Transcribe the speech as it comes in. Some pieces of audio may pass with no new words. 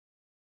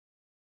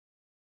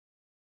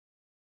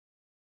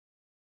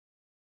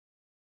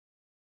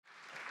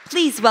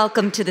Please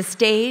welcome to the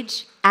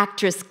stage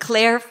actress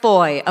Claire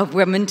Foy of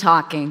Women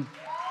Talking.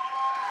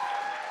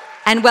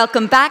 And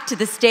welcome back to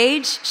the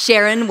stage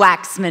Sharon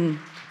Waxman.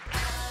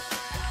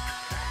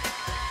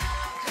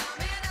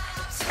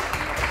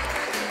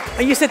 Oh,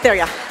 you sit there,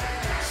 yeah.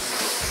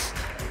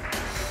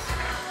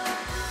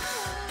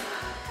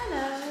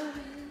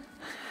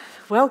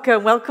 Hello.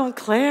 Welcome,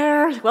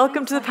 Claire.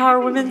 Welcome to the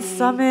Power Women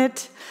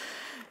Summit.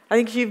 I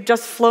think you've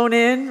just flown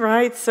in,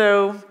 right?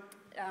 So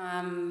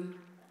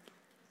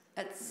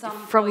At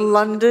some from point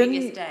London, the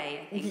previous day,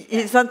 I think.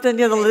 It's something.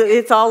 You know,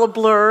 it's all a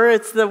blur.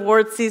 It's the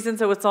award season,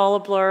 so it's all a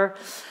blur.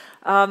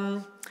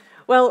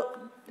 Well,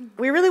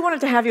 we really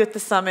wanted to have you at the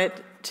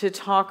summit to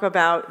talk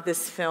about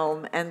this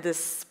film and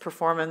this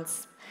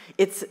performance.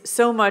 It's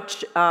so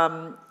much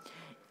of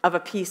a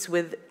piece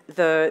with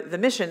the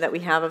mission that we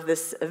have of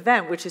this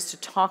event, which is to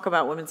talk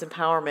about women's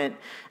empowerment,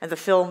 and the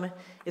film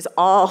is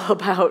all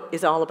about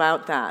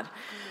that.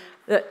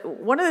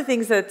 One of the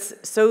things that's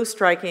so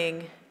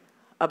striking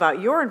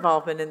about your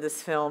involvement in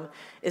this film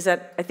is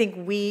that I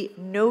think we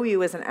know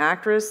you as an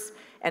actress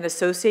and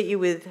associate you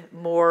with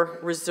more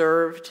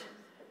reserved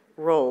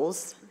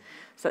roles.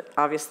 So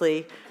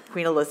obviously,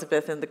 Queen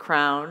Elizabeth in The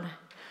Crown,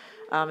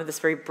 and this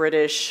very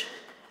British,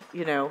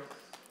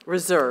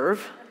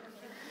 reserve,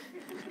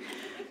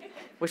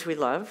 which we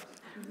love.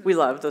 We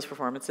love those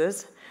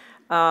performances.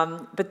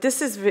 But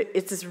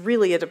it's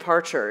really a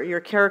departure.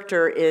 Your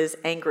character is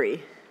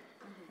angry,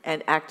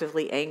 and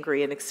actively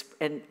angry,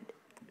 and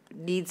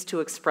needs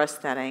to express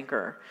that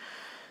anger.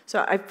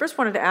 So I first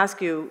wanted to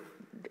ask you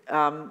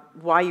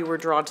why you were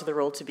drawn to the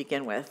role to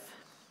begin with.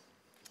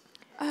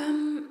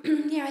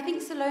 Yeah, I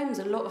think Salome's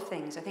a lot of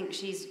things. I think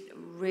she's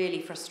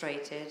really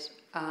frustrated.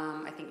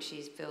 I think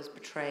she feels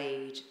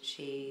betrayed.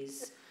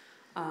 She's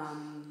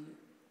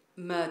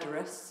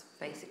murderous,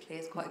 basically,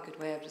 is quite a good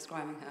way of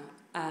describing her.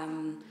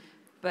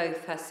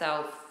 Both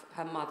herself,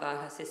 her mother,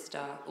 her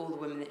sister, all the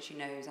women that she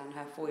knows, and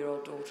her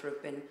 4-year-old daughter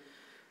have been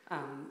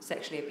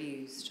sexually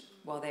abused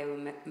while they were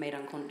made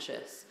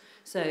unconscious.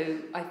 So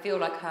I feel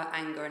like her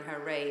anger and her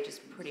rage is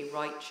pretty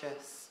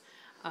righteous,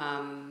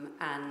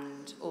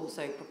 and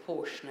also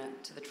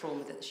proportionate to the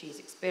trauma that she's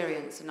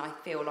experienced. And I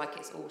feel like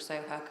it's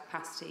also her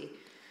capacity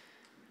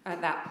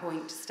at that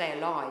point to stay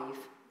alive.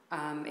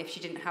 If she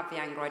didn't have the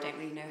anger, I don't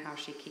really know how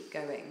she'd keep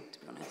going, to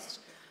be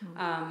honest.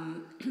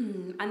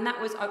 And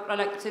that was,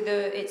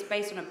 it's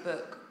based on a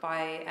book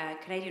by a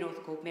Canadian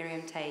author called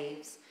Miriam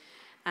Taves.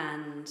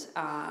 And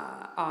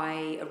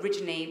I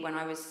originally, when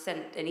I was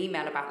sent an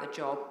email about the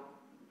job,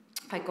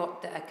 I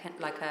got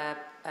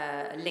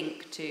a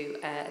link to,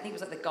 I think it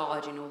was like The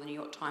Guardian or the New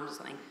York Times or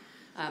something,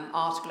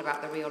 article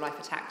about the real-life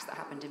attacks that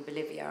happened in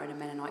Bolivia in a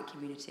Mennonite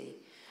community.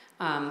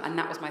 And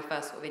that was my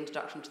first sort of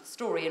introduction to the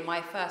story. And my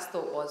first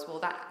thought was, well,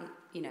 that,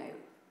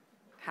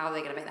 how are they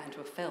going to make that into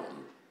a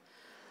film?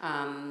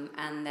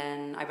 And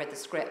then I read the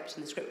script,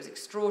 and the script was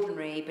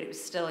extraordinary, but it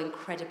was still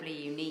incredibly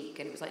unique,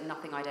 and it was like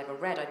nothing I'd ever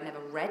read. I'd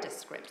never read a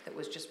script that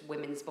was just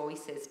women's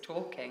voices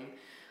talking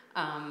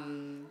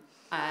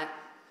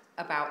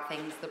about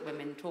things that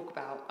women talk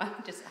about. I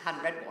just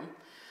hadn't read one,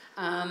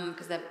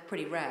 because they're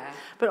pretty rare.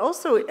 But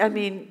also, I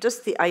mean,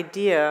 just the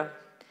idea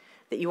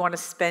that you want to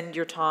spend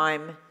your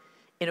time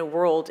in a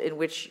world in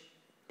which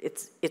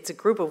it's a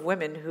group of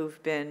women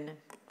who've been,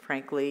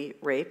 frankly,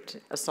 raped,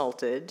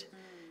 assaulted.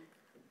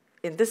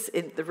 In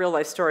the real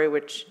life story,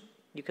 which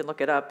you can look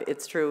it up,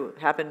 it's true,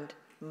 happened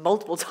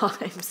multiple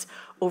times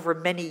over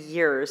many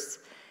years.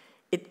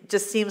 It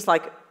just seems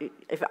like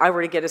if I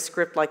were to get a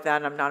script like that,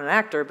 and I'm not an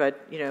actor,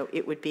 but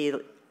it would be,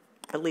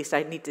 at least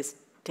I need to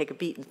take a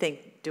beat and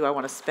think, do I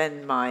want to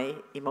spend my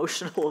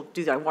emotional,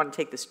 do I want to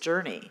take this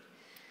journey?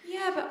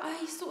 Yeah, but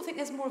I sort of think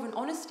there's more of an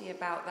honesty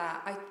about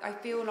that. I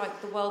feel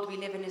like the world we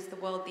live in is the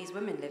world these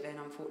women live in,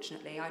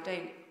 unfortunately.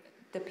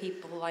 The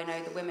people I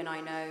know, the women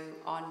I know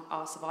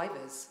are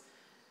survivors.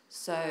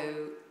 So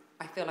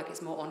I feel like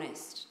it's more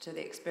honest to the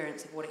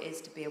experience of what it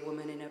is to be a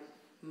woman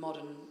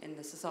in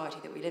the society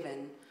that we live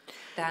in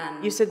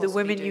than. You said the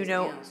women you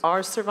know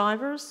are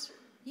survivors?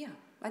 Yeah,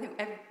 I think.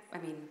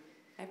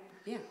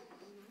 Yeah.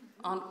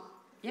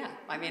 Yeah.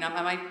 I mean,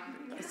 am I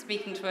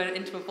speaking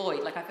into a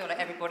void? Like, I feel like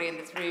everybody in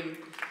this room,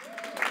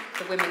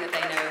 the women that they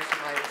know are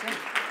survivors.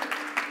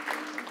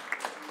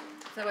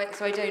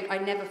 Yeah. I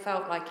never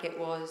felt like it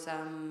was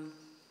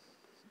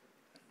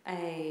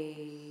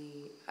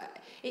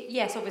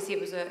yes, obviously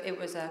it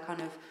was a kind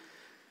of,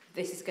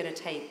 this is going to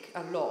take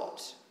a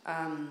lot,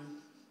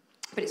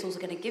 but it's also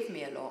going to give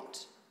me a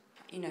lot.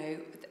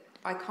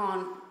 I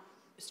can't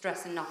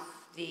stress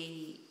enough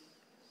the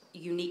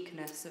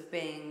uniqueness of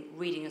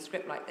reading a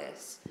script like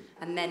this,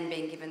 and then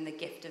being given the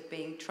gift of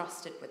being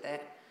trusted with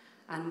it,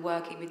 and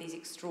working with these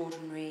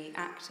extraordinary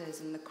actors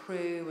and the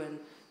crew, and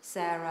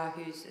Sarah,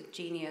 who's a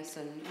genius,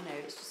 and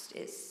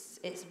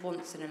it's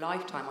once in a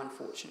lifetime,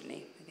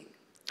 unfortunately, I think.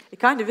 It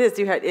kind of is.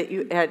 You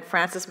had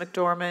Frances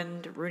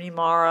McDormand, Rooney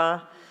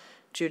Mara,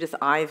 Judith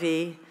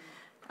Ivey.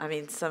 I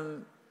mean,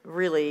 some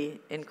really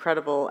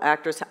incredible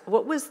actors.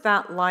 What was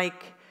that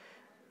like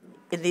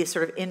in the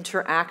sort of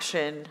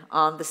interaction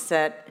on the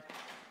set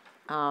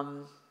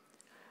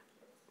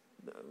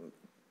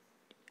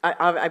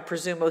I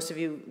presume most of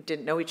you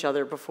didn't know each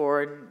other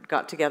before and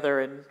got together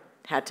and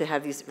had to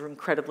have these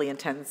incredibly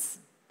intense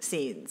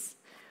scenes.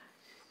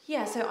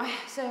 Yeah, so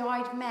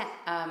I'd met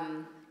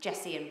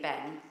Jessie and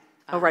Ben.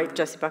 Oh, right,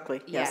 Jessie Buckley,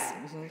 yes.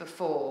 Yeah,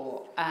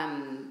 before.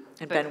 And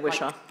Ben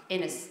Wishaw.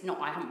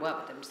 I haven't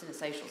worked with them, just in a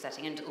social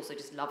setting, and also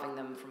just loving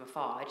them from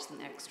afar. I just think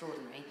they're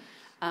extraordinary.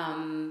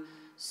 But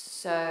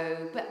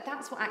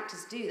that's what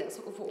actors do. That's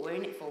sort of what we're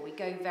in it for. We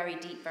go very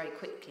deep, very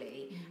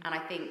quickly. And I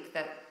think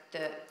that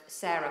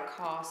Sarah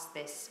cast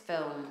this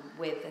film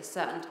with a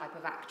certain type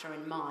of actor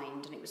in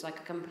mind, and it was like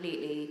a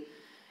completely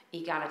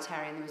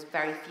egalitarian. There was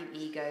very few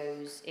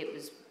egos.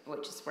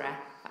 Which is rare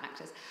for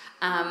actors.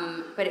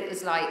 But it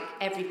was like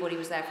everybody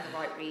was there for the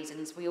right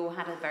reasons. We all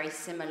had a very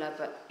similar,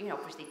 but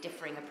obviously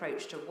differing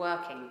approach to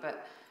working.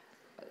 But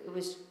it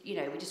was, we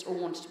just all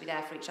wanted to be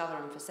there for each other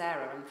and for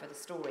Sarah and for the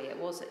story. It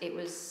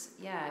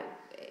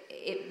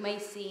may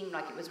seem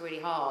like it was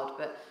really hard,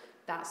 but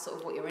that's sort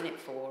of what you're in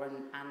it for.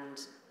 And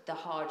the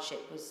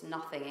hardship was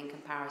nothing in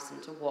comparison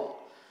to what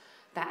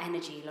that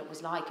energy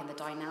was like, and the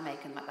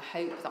dynamic, and like the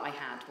hope that I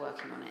had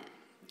working on it.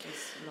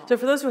 So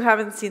for those who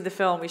haven't seen the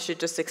film, we should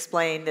just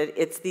explain that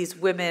it's these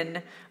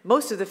women.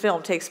 Most of the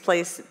film takes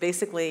place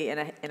basically in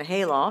a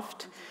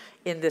hayloft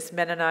in this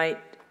Mennonite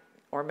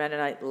or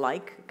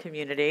Mennonite-like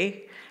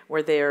community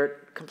where they're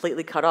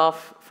completely cut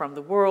off from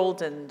the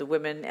world, and the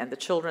women and the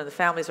children, the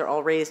families are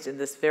all raised in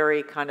this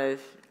very kind of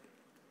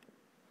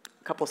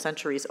couple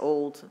centuries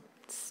old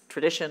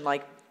tradition,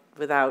 like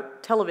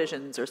without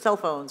televisions or cell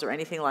phones or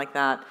anything like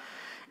that.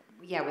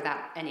 Yeah,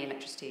 without any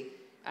electricity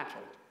at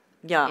all.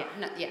 Yeah.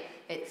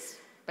 It's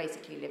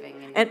basically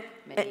living in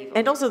medieval.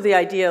 And also the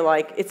idea,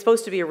 like, it's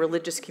supposed to be a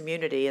religious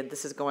community, and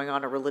this is going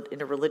on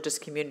in a religious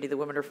community. The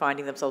women are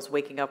finding themselves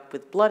waking up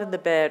with blood in the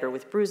bed or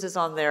with bruises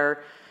on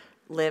their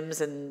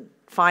limbs, and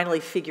finally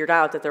figured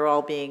out that they're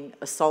all being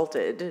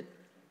assaulted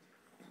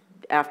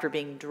after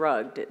being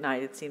drugged at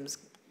night. It seems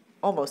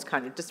almost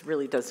just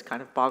really does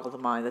kind of boggle the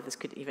mind that this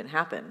could even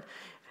happen.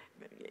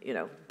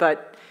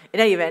 But in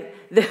any event,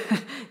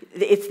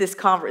 it's this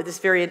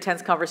very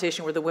intense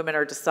conversation where the women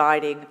are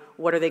deciding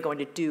what are they going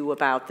to do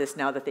about this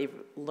now that they've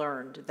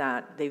learned,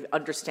 that they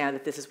understand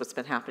that this is what's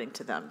been happening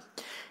to them.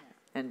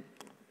 And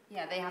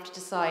yeah, they have to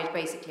decide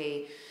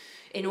basically,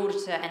 in order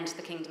to enter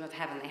the kingdom of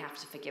heaven, they have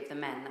to forgive the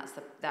men.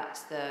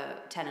 That's the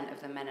tenet of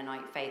the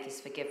Mennonite faith,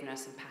 is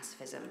forgiveness and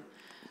pacifism.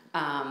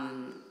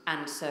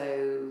 And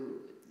so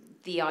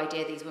the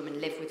idea these women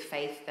live with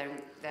faith, their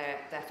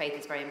faith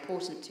is very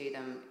important to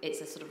them. It's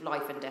a sort of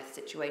life and death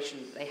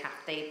situation.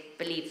 They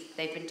believe,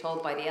 they've been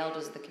told by the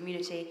elders of the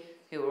community,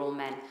 who are all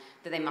men,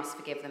 that they must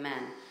forgive the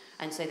men.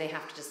 And so they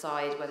have to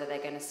decide whether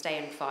they're going to stay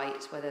and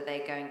fight, whether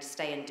they're going to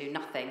stay and do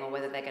nothing, or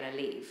whether they're going to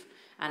leave.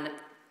 And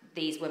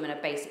these women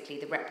are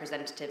basically the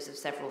representatives of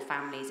several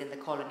families in the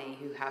colony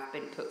who have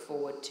been put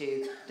forward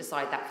to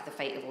decide that for the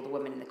fate of all the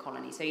women in the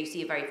colony. So you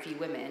see very few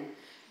women.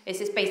 It's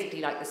just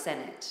basically like the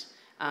Senate.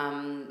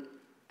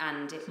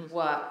 And it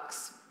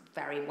works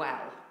very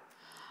well,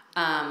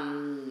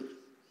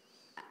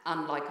 unlike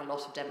a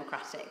lot of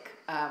democratic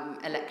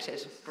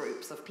elected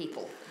groups of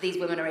people. These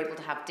women are able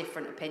to have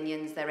different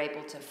opinions, they're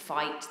able to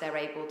fight, they're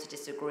able to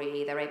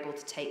disagree, they're able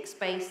to take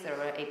space,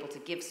 they're able to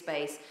give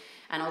space,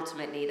 and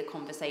ultimately the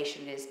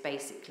conversation is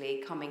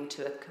basically coming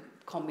to a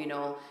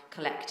communal,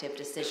 collective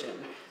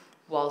decision,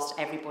 whilst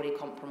everybody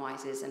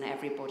compromises and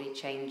everybody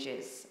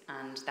changes,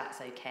 and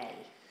that's okay.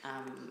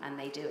 And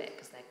they do it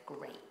because they're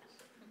great.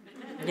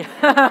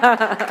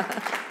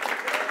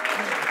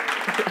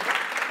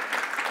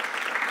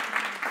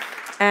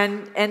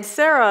 And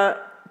Sarah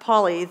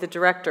Polley, the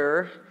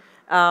director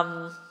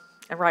and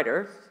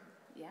writer,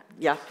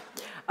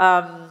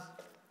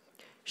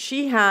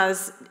 she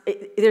has.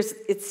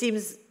 It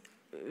seems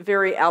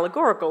very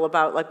allegorical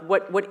about like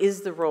what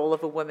is the role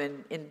of a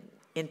woman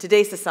in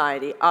today's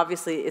society.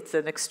 Obviously, it's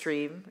an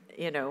extreme,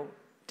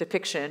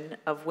 depiction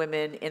of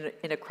women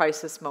in a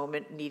crisis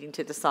moment needing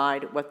to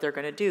decide what they're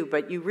going to do.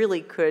 But you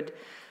really could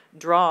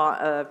draw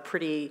a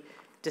pretty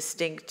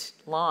distinct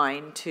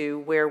line to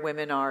where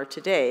women are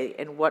today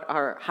and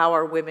how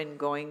are women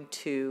going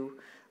to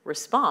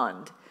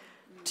respond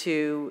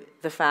to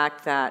the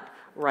fact that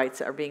rights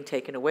are being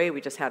taken away.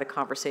 We just had a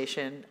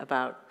conversation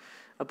about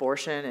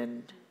abortion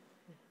and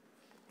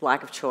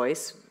lack of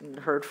choice, and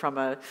heard from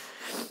an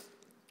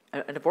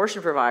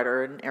abortion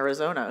provider in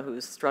Arizona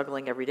who's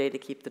struggling every day to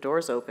keep the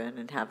doors open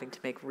and having to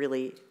make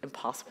really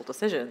impossible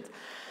decisions.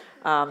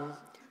 Are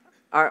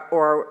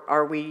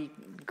we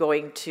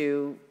going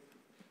to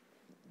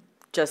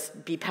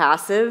just be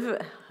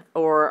passive,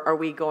 or are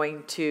we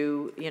going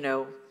to,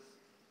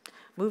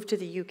 move to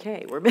the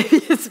UK where maybe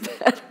it's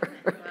better?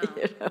 Wow.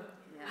 Yeah,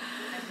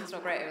 everything's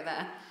not great over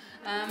there.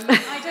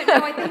 I don't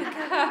know.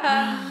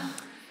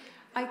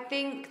 I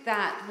think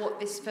that what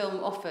this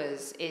film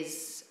offers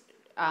is.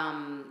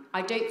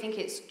 I don't think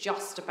it's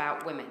just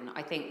about women.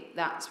 I think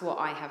that's what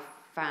I have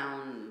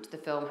found the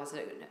film has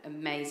an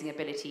amazing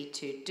ability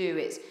to do.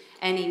 It's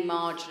any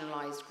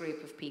marginalised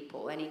group of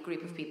people, any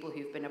group of people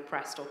who've been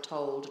oppressed or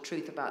told a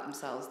truth about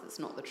themselves that's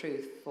not the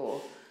truth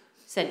for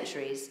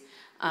centuries.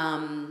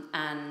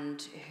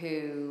 and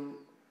who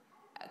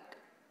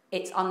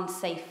it's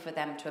unsafe for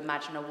them to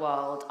imagine a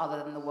world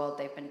other than the world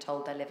they've been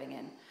told they're living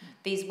in.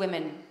 These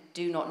women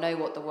do not know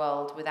what the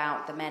world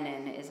without the men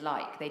in it is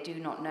like. They do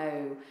not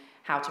know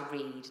how to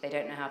read. They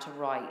don't know how to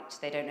write.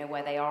 They don't know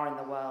where they are in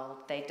the world.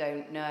 They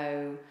don't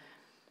know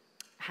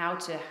how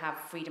to have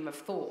freedom of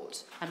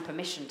thought and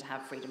permission to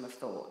have freedom of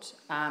thought.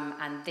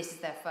 And this is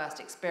their first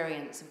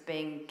experience of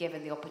being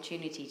given the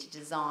opportunity to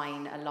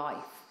design a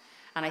life.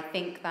 And I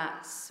think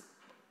that's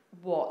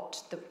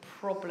what the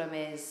problem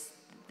is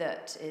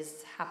that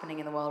is happening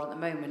in the world at the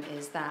moment,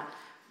 is that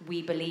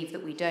we believe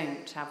that we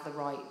don't have the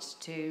right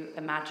to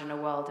imagine a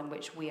world in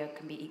which we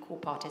can be equal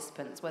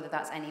participants, whether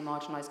that's any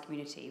marginalised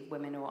community,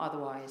 women or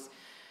otherwise.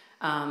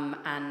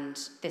 And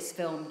this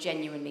film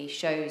genuinely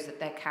shows that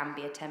there can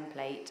be a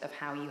template of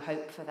how you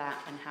hope for that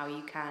and how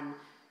you can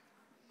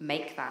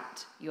make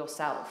that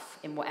yourself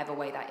in whatever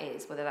way that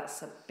is, whether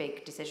that's a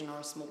big decision or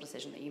a small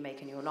decision that you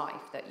make in your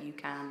life, that you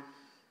can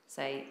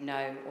say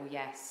no or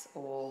yes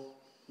or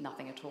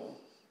nothing at all,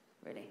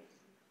 really.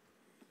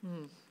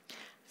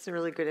 It's a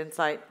really good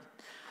insight.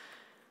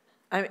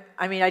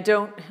 I mean, I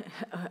don't,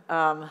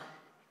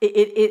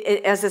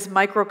 as this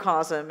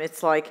microcosm,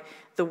 it's like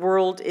the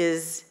world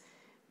is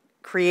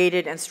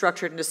created and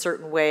structured in a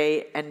certain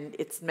way, and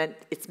it's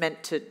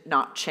meant to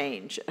not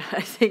change.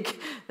 I think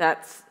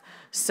that's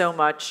so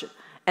much.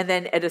 And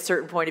then at a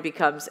certain point it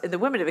becomes, and the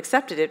women have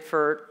accepted it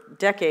for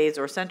decades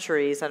or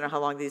centuries, I don't know how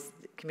long these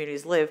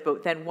communities live,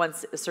 but then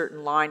once a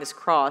certain line is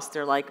crossed,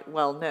 they're like,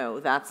 well, no,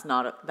 that's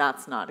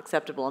not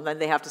acceptable. And then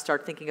they have to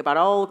start thinking about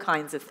all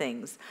kinds of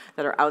things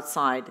that are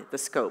outside the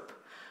scope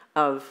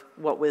of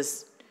what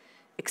was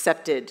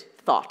accepted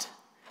thought.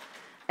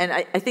 And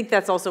I think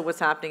that's also what's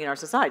happening in our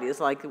society. It's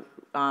like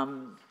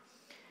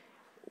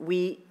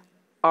we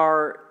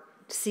are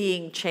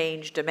seeing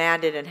change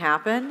demanded and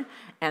happen,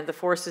 and the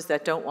forces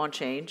that don't want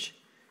change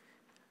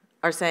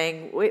are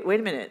saying, wait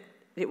a minute,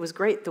 it was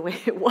great the way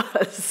it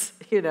was,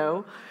 you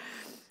know?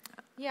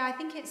 Yeah, I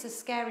think it's a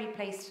scary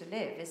place to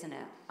live, isn't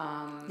it?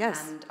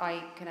 Yes. And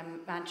I can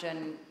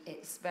imagine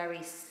it's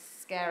very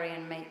scary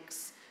and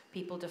makes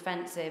people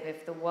defensive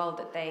if the world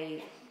that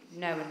they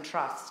know and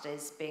trust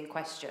is being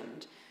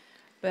questioned.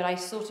 But I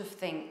sort of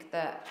think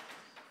that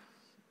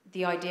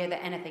the idea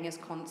that anything is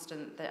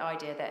constant, the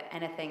idea that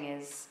anything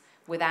is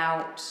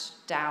without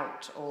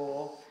doubt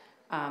or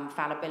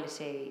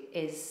fallibility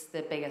is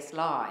the biggest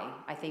lie.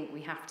 I think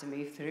we have to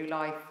move through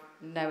life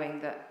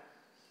knowing that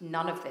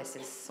none of this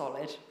is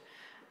solid,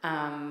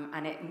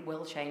 and it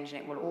will change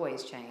and it will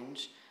always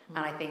change.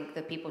 And I think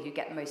the people who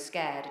get most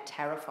scared are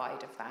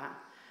terrified of that.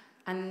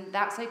 And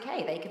that's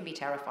okay, they can be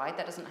terrified.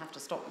 That doesn't have to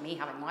stop me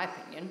having my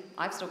opinion.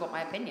 I've still got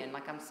my opinion.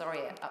 Like, I'm sorry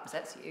it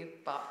upsets you,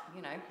 but,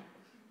 you know.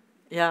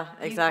 Yeah,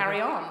 exactly.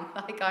 You carry on.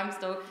 Like, I'm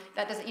still,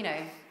 that doesn't, you know,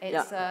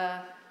 it's,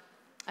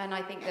 and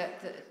I think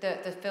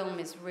that the film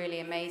is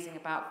really amazing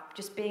about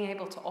just being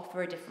able to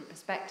offer a different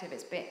perspective.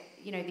 It's been,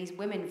 you know, these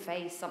women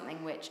face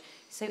something which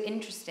is so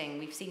interesting.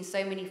 We've seen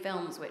so many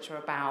films which are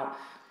about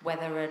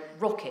whether a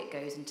rocket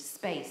goes into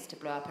space to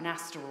blow up an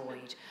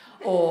asteroid,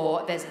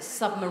 or there's a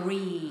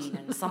submarine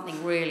and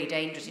something really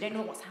dangerous. You don't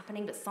know what's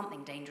happening, but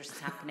something dangerous is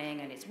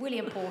happening, and it's really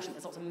important.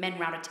 There's lots of men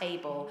around a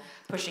table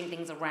pushing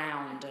things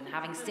around and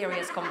having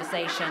serious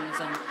conversations,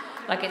 and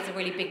like it's a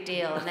really big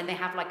deal. And then they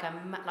have like a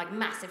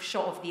massive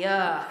shot of the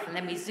Earth, and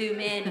then we zoom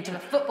in to a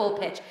football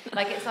pitch.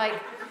 Like, it's like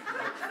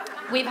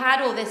we've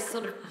had all this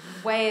sort of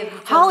way of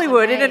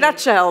Hollywood in a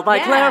nutshell by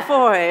Claire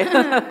Foy.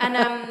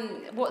 And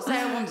what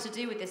Sarah wants to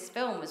do with this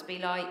film was be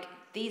like,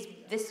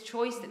 this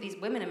choice that these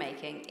women are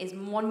making is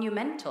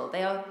monumental.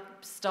 They are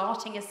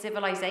starting a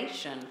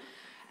civilization.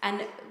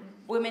 And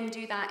women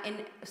do that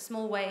in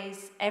small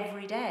ways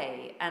every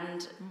day.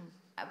 And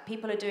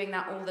people are doing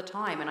that all the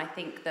time. And I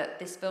think that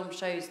this film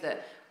shows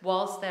that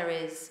whilst there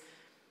is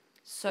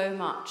so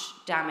much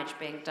damage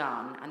being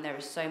done, and there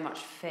is so much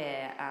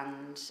fear,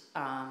 and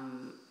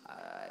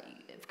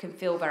can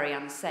feel very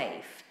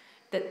unsafe,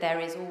 that there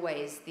is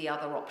always the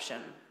other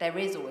option. There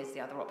is always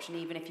the other option,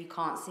 even if you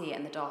can't see it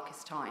in the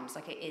darkest times.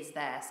 Like, it is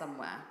there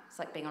somewhere. It's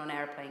like being on an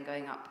aeroplane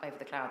going up over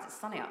the clouds. It's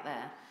sunny up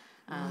there,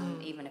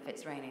 even if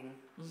it's raining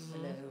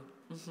below.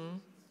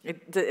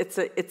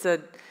 It's a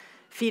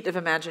feat of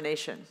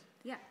imagination.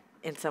 Yeah.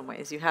 In some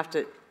ways, you have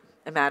to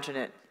imagine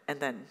it and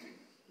then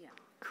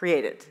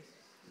create it.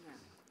 Yeah.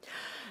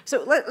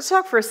 So let's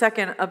talk for a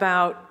second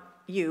about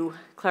you,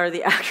 Clara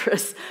the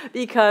actress,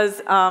 because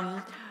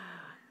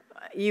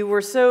you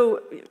were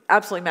so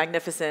absolutely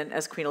magnificent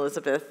as Queen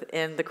Elizabeth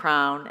in The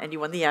Crown, and you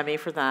won the Emmy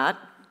for that.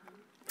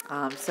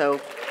 And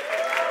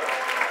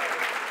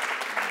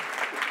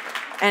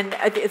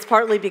it's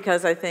partly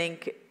because I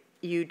think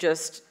you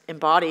just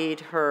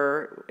embodied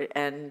her,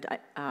 and it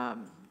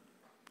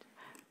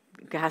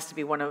has to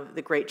be one of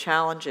the great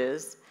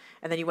challenges.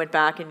 And then you went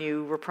back and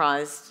you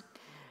reprised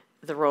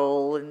the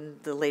role in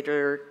the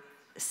later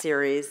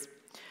series.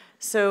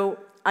 So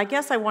I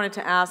guess I wanted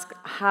to ask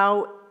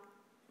how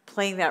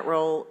playing that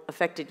role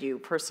affected you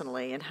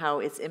personally, and how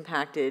it's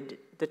impacted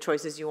the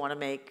choices you want to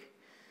make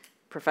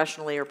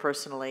professionally or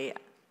personally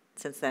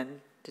since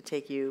then to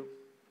take you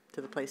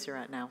to the place you're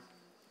at now?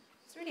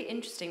 It's really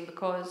interesting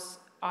because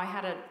I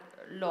had a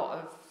lot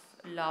of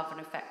love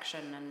and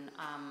affection and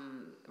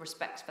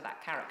respect for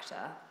that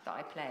character that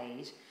I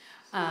played.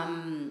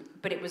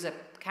 But it was a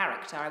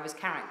character. I was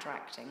character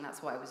acting.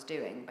 That's what I was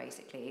doing,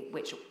 basically,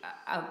 which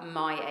at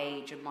my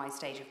age and my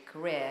stage of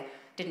career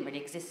didn't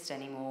really exist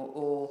anymore,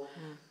 or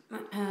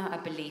a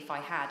belief I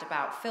had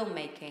about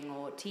filmmaking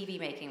or TV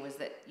making was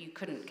that you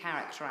couldn't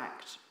character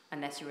act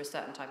unless you were a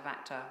certain type of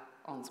actor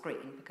on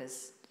screen,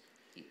 because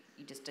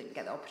you just didn't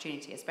get the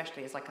opportunity,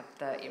 especially as like a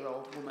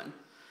 30-year-old woman.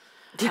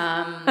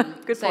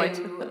 Good point.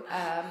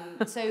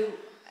 So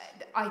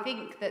I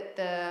think that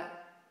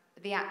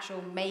the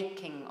actual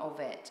making of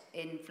it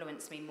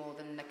influenced me more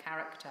than the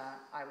character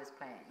I was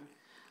playing.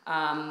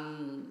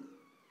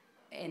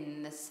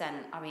 In the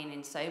sense, I mean,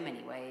 in so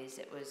many ways,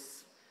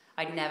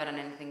 I'd never done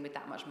anything with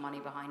that much money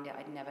behind it.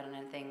 I'd never done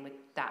anything with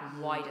that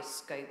wider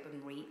scope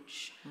and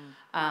reach.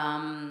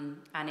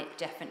 And it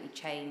definitely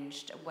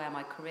changed where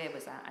my career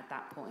was at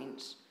that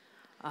point.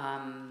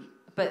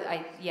 But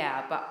I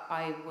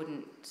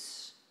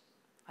wouldn't,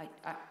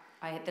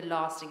 I the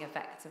lasting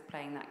effects of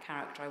playing that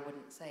character, I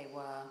wouldn't say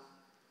were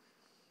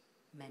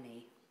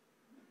many,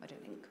 I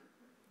don't think.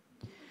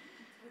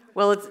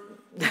 Well, it's...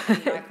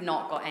 I've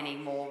not got any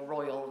more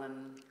royal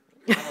than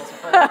I was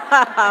before. So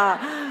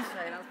that's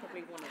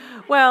probably one of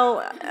them.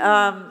 Well,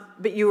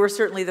 but you were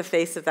certainly the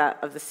face of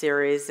the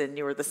series, and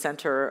you were the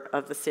center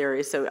of the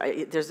series. So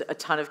there's a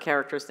ton of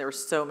characters. There were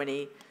so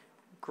many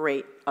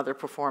great other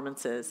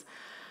performances.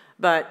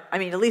 But I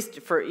mean, at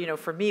least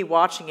for me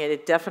watching it,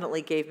 it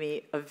definitely gave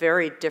me a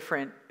very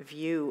different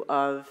view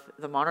of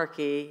the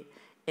monarchy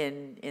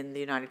in the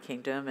United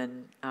Kingdom,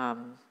 and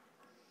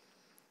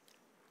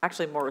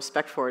actually more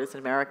respect for it as an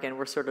American.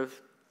 We're sort of,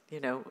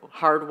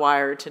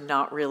 hardwired to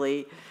not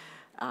really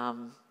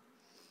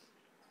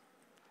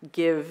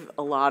give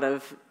a lot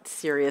of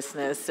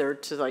seriousness, or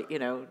to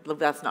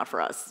that's not for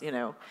us,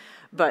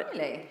 But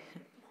really,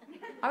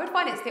 I would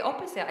find it's the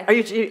opposite. Are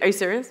you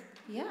serious?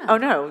 Yeah. Oh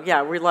no,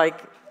 yeah, we're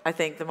like, I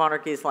think the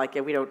monarchy is like,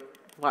 we don't.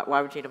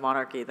 Why would you need a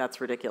monarchy? That's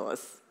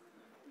ridiculous.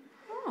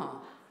 Oh.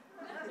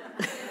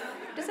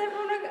 Does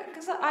everyone?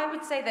 Because I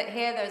would say that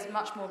here there's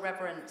much more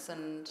reverence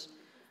and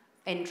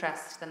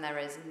interest than there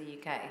is in the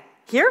UK.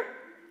 Here?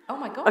 Oh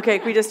my God. Okay, yeah.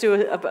 can we just do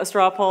a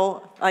straw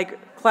poll? Like,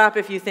 clap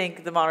if you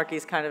think the monarchy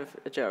is kind of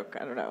a joke.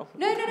 I don't know.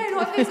 No,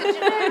 not if it's a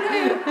joke.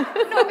 No,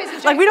 not if it's a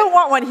joke. Like, we don't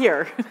want one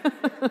here.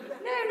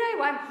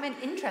 No, I meant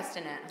interest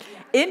in it.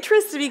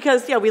 Interest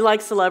because, we like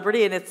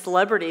celebrity, and it's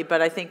celebrity,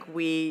 but I think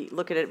we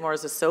look at it more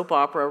as a soap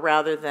opera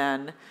rather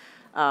than,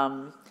 we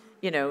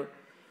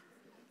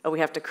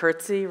have to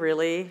curtsy,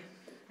 really?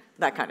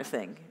 That kind of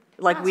thing.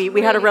 Like, That's we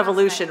really had a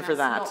revolution for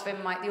That's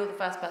that. not been you're the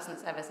first person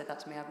that's ever said that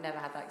to me. I've never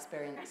had that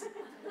experience.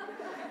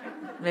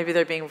 Maybe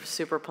they're being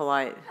super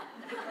polite.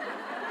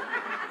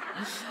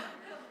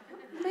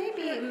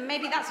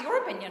 Maybe that's your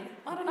opinion.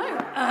 I don't know.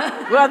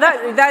 Well,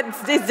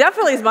 that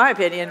definitely is my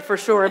opinion for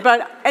sure.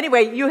 But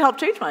anyway, you helped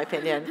change my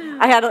opinion.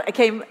 I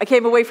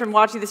came away from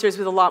watching the series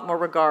with a lot more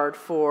regard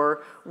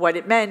for what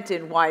it meant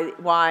and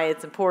why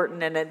it's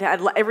important, and it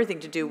had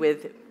everything to do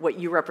with what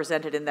you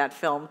represented in that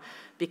film,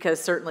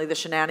 because certainly the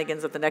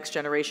shenanigans of the next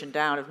generation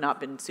down have not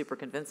been super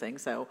convincing.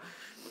 So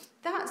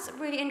that's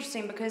really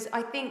interesting, because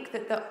I think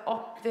that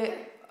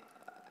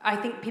I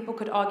think people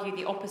could argue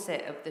the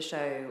opposite of the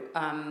show.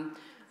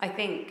 I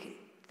think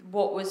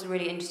what was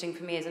really interesting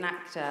for me as an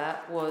actor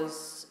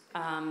was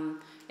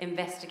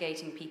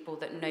investigating people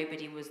that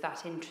nobody was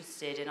that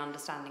interested in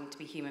understanding to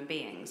be human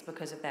beings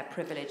because of their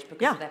privilege,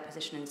 because of their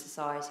position in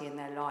society and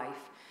their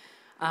life.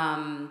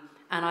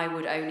 And I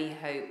would only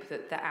hope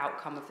that the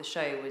outcome of the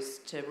show was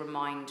to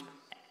remind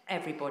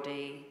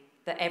everybody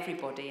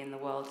in the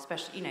world,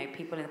 especially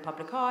people in the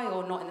public eye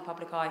or not in the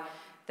public eye,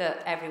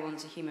 that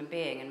everyone's a human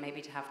being, and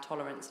maybe to have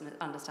tolerance and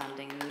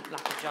understanding and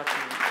lack of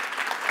judgment.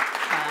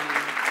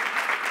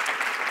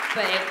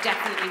 But it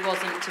definitely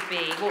wasn't to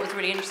be. What was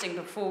really interesting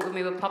before, when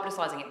we were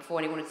publicising it before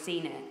anyone had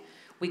seen it,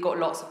 we got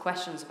lots of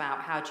questions about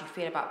how do you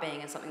feel about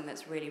being in something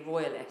that's really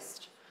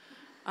royalist.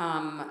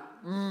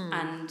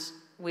 And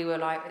we were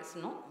like, it's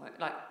not.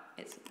 Like,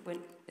 it's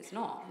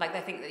not. Like,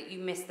 they think that you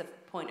miss the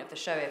point of the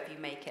show if you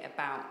make it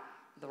about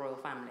the royal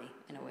family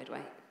in a weird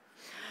way.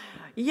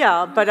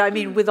 Yeah, but I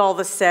mean, with all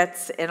the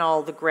sets and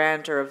all the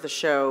grandeur of the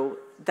show,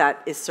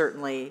 that is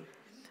certainly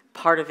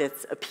part of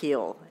its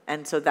appeal.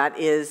 And so that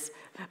is,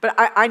 but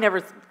I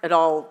never at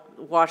all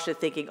watched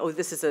it thinking, oh,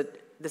 this is an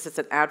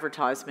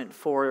advertisement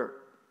for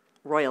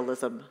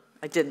royalism.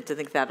 I didn't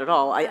think that at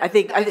all. I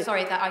think.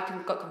 Sorry, that I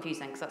got confused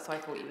then, because that's what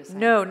I thought you were saying.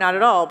 No, not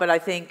at all. But I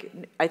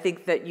think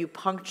that you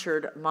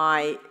punctured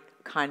my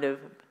kind of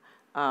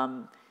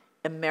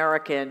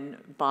American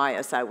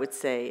bias, I would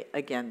say,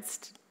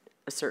 against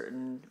a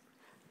certain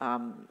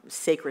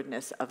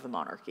sacredness of the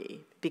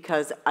monarchy,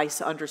 because I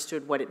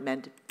understood what it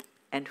meant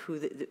and who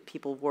the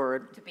people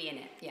were. To be in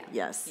it, yeah.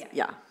 Yes,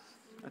 yeah.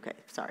 Okay,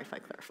 sorry if I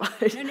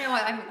clarified. No,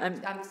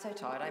 I'm so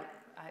tired.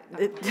 I'm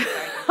very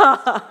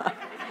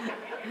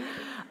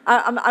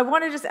I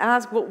want to just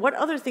ask, what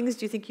other things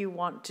do you think you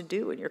want to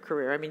do in your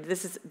career? I mean,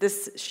 this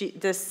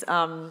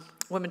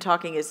Women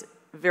Talking is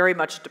very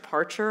much a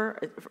departure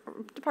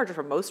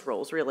from most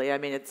roles, really. I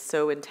mean, it's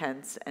so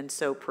intense and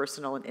so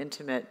personal and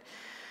intimate.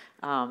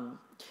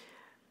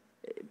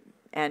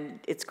 And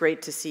it's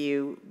great to see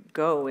you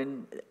go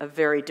in a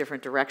very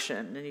different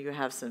direction. And you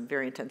have some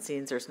very intense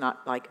scenes. There's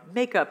not like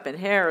makeup and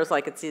hair. It's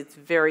like it's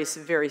very,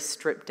 very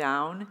stripped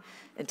down,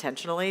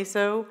 intentionally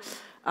so.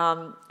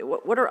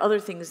 What are other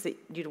things that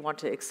you'd want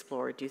to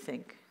explore, do you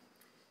think?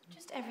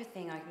 Just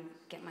everything I can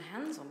get my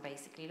hands on,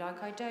 basically.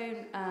 Like, I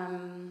don't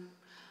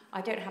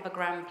have a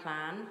grand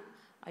plan.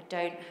 I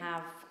don't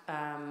have,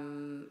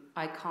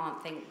 I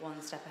can't think one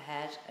step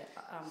ahead,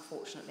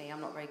 unfortunately. I'm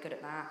not very good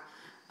at that.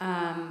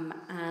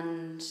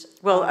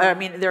 Well, I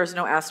mean, there's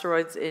no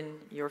asteroids in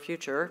your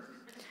future,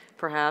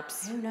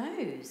 perhaps. Who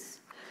knows?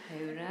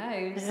 Who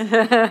knows?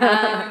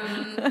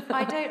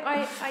 I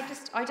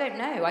don't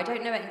know. I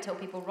don't know it until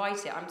people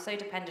write it. I'm so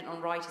dependent on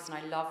writers, and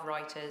I love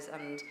writers,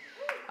 and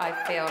I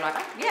feel like,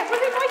 yeah,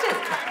 brilliant writers.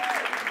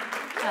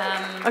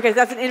 Okay,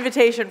 that's an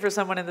invitation for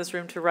someone in this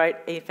room to write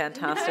a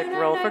fantastic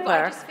role for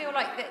Claire. I just feel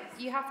like that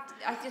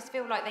I just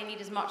feel like they need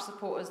as much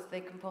support as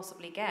they can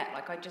possibly get.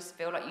 Like, I just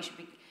feel like you should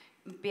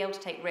be able to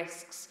take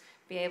risks,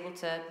 be able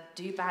to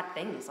do bad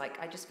things. Like,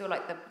 I just feel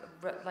like the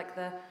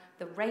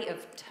rate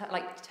of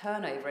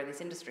turnover in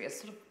this industry is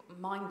sort of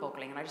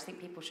mind-boggling, and I just think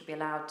people should be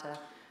allowed to,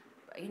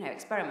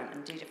 experiment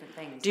and do different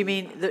things. Do you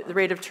mean the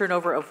rate of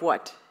turnover of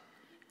what?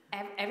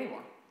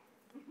 Everyone.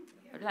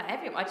 Like,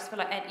 everyone. I just feel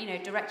like,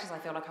 directors, I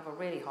feel like, have a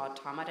really hard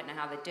time. I don't know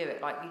how they do it.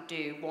 Like, you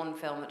do one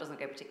film that doesn't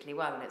go particularly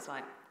well, and it's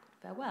like,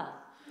 farewell.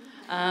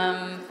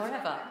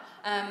 Forever.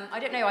 I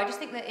don't know. I just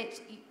think that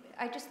it's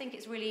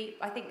really,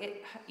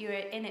 you're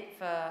in it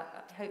for,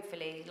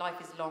 hopefully, life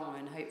is long,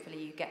 and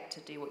hopefully you get to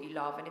do what you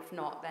love, and if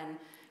not, then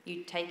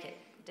you take it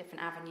a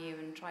different avenue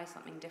and try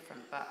something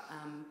different. But,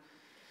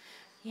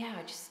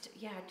 I just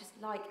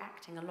like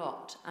acting a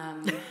lot,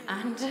 and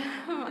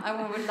I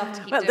would love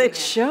to keep doing it. Well, it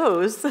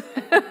shows.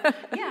 Yeah,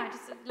 I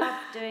just love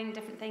doing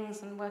different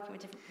things and working with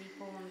different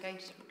people and going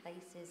to different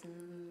places,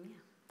 and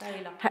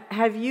very lucky.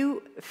 Have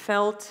you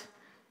felt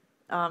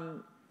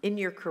in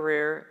your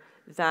career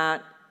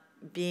that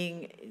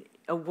being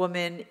a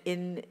woman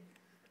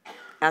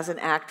as an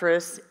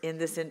actress in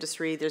this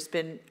industry, there's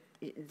been,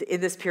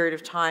 in this period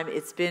of time,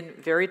 it's been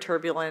very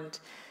turbulent.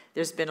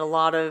 There's been a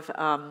lot of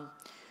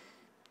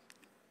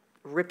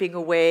ripping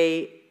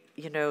away,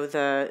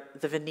 the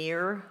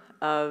veneer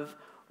of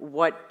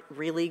what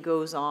really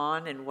goes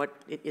on and what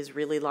it is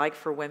really like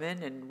for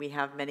women. And we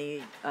have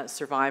many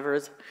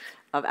survivors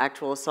of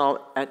actual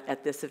assault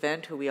at this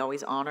event who we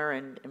always honor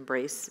and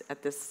embrace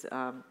at this.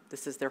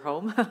 This is their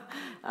home.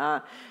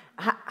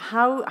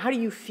 How do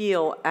you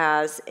feel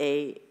as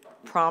a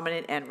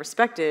prominent and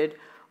respected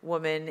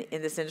woman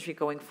in this industry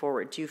going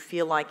forward? Do you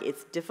feel like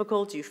it's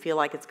difficult? Do you feel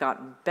like it's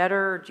gotten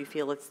better? Do you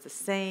feel it's the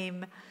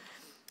same?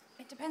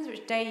 It depends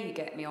which day you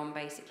get me on,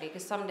 basically,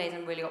 because some days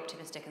I'm really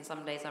optimistic and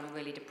some days I'm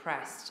really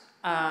depressed.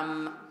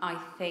 I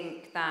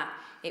think that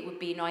it would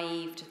be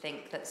naive to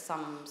think that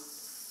some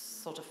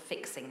sort of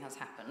fixing has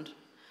happened,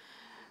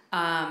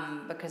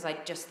 because I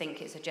just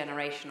think it's a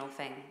generational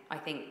thing. I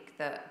think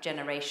that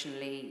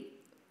generationally,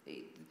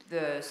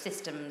 the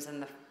systems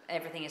and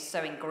everything is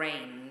so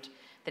ingrained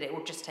that it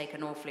will just take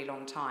an awfully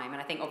long time.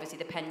 And I think obviously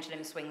the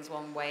pendulum swings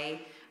one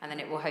way, and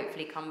then it will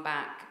hopefully come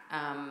back,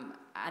 and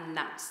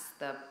that's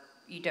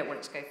you don't want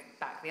it to go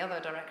back the other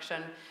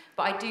direction.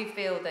 But I do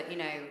feel that,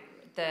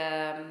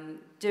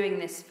 doing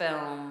this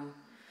film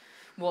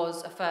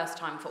was a first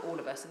time for all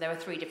of us. And there were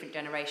 3 different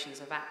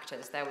generations of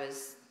actors. There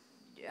was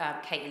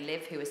Kate and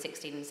Liv, who were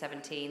 16 and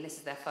 17. This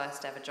is their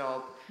first ever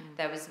job.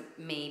 There was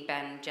me,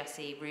 Ben,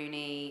 Jessie,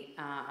 Rooney,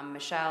 and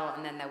Michelle.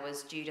 And then there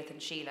was Judith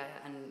and Sheila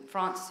and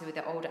Frances, who were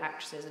the older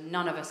actresses. And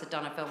none of us had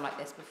done a film like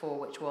this before,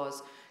 which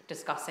was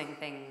discussing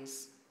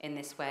things in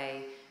this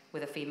way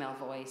with a female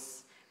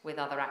voice, with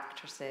other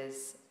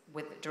actresses,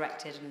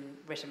 directed and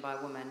written by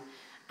a woman.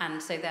 And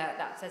so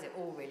that says it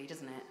all, really,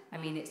 doesn't it? I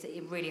mean, it's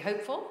really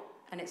hopeful,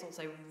 and it's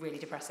also really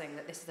depressing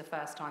that this is the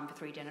first time for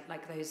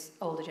those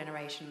older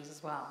generations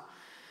as well.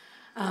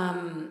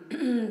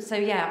 So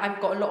yeah,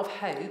 I've got a lot of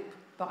hope,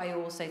 but I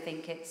also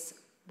think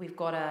we've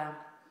got to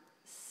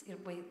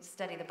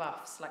steady the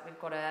buffs. Like, we've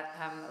got to,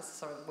 that's a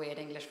sort of weird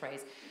English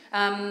phrase.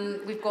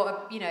 We've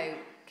got to,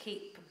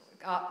 keep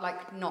up,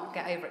 not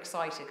get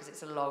overexcited, because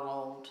it's a long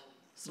old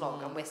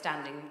slog, and we're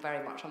standing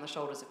very much on the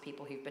shoulders of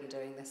people who've been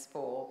doing this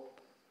for,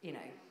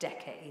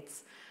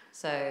 decades.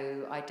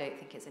 So I don't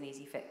think it's an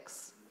easy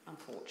fix,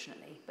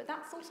 unfortunately. But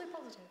that's also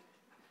positive.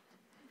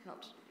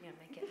 Not,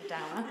 make it a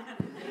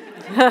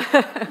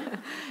downer.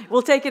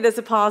 We'll take it as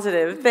a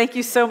positive. Thank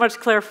you so much,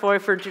 Claire Foy,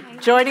 for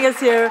joining us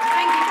here.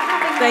 Thank you for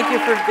having me. Thank you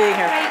for being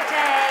here.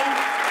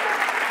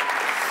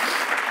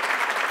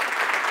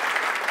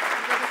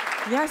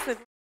 Great day. Yes.